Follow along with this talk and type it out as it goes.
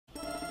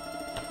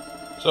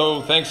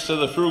So thanks to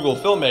the frugal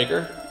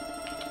filmmaker,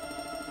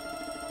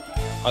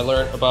 I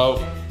learned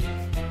about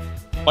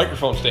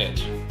microphone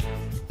stands.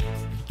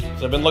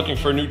 So I've been looking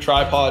for a new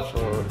tripod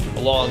for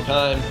a long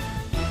time,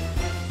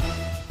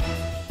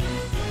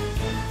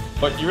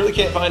 but you really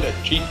can't find a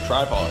cheap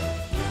tripod,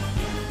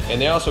 and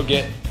they also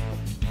get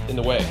in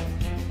the way.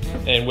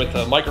 And with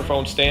a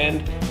microphone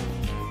stand,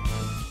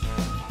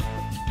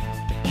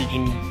 you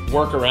can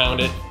work around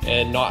it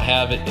and not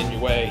have it in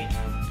your way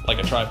like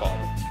a tripod.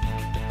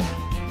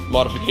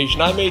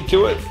 Modification I made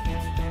to it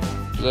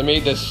is I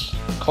made this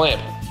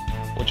clamp,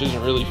 which isn't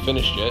really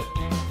finished yet.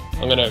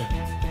 I'm gonna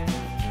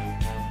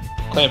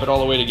clamp it all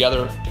the way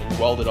together and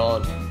weld it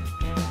on,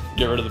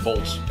 get rid of the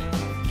bolts.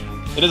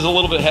 It is a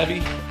little bit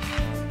heavy.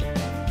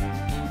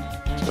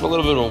 It's got a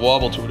little bit of a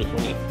wobble to it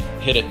when you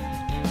hit it.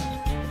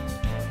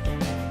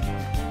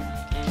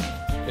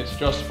 It's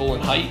adjustable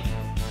in height.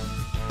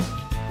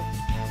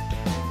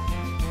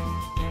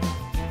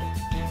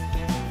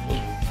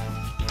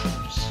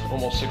 It's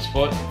almost 6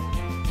 foot.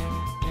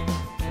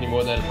 Any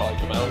more than it'd probably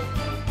come out.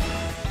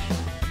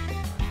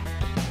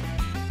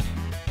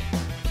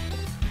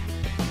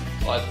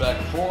 Slides back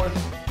and forth.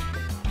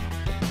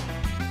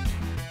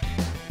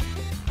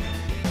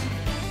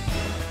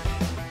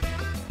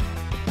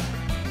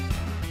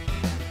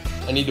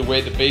 I need to weigh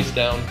the base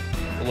down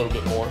a little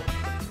bit more.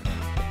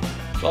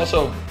 It's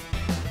also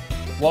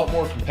a lot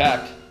more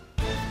compact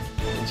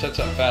and sets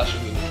up faster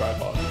than the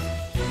tripod.